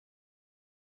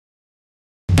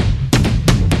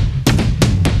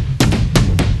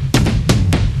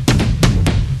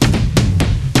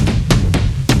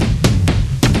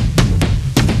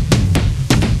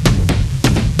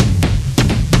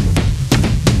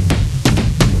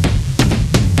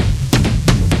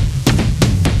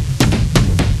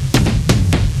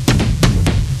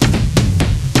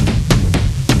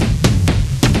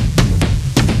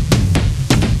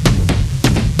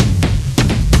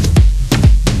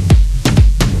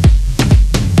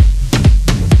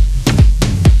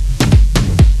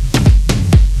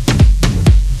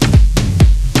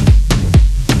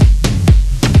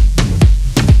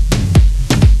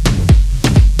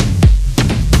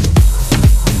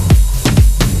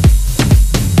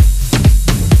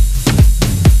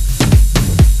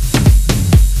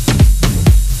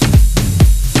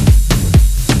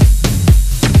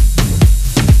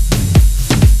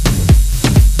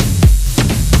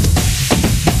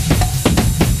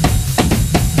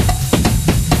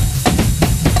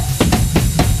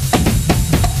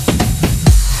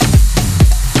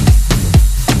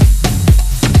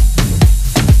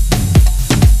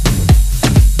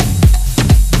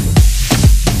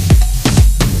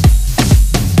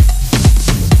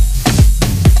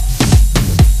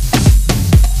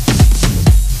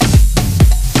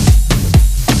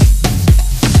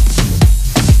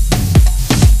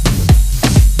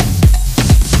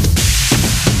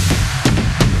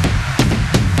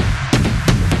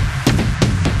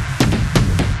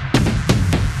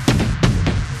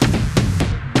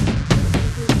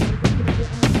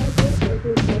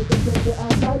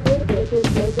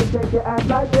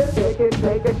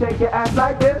shake it, shake your ass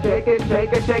like this. Shake it,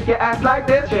 shake it, shake your ass like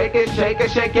this. Shake it, shake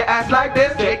it, shake your ass like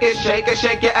this. Shake it, shake it,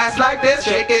 shake your ass like this.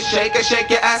 Shake it, shake it, shake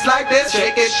your ass like this.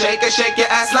 Shake it, shake it, shake your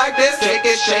ass like this. Shake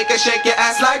it, shake it, shake your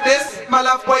ass like this. My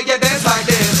love, boy, you dance like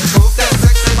this. Move that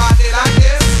sexy body like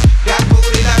this. Got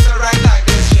booty left and right like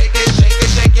this. Shake it,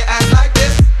 shake your ass like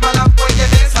this. My love, boy, you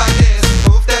dance like this.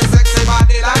 Move that sexy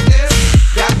body like this.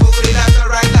 Got booty left and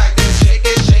right like this. Shake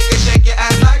it, shake your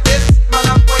ass like this. My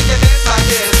love, boy, you dance like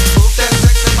this. Move that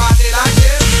sexy body like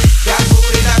this. Got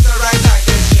booty left and right like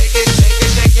this. Shake it,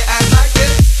 shake your ass like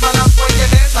this. My love, boy, you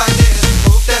dance like this.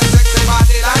 Move that sexy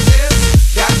body like this.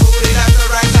 Got booty left and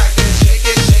right like this. Shake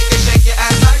it, shake your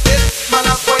ass like this. My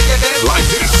love, boy, you dance like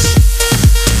this.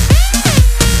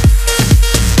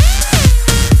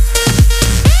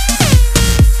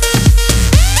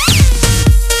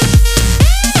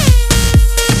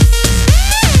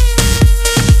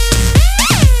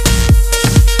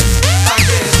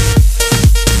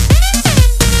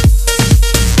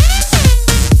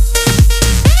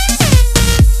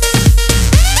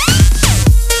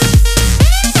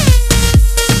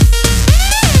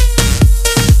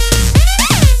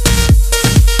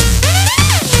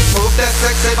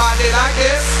 Sexy body like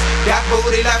this, got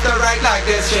booty left and right like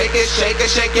this. Shake it,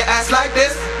 shake your ass like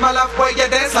this. My love, boy, you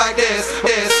dance like this.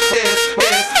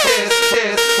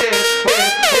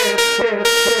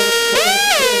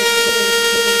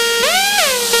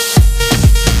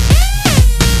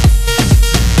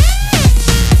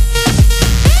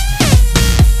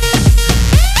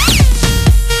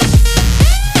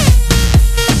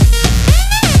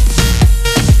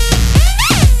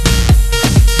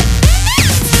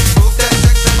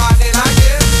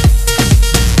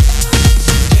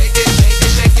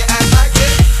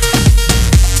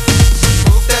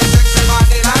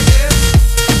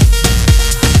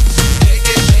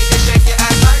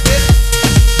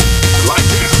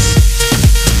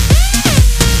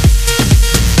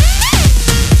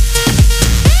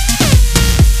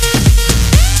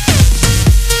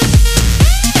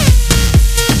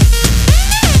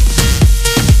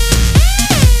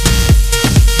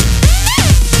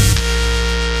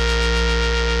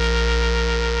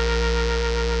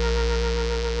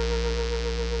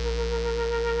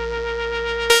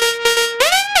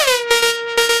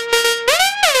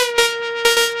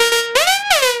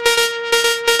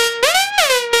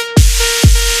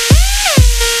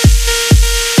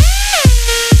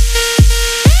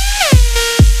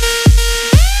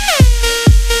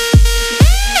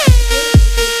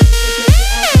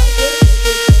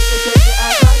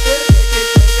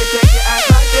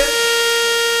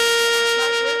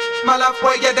 My love,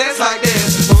 boy, you dance like this.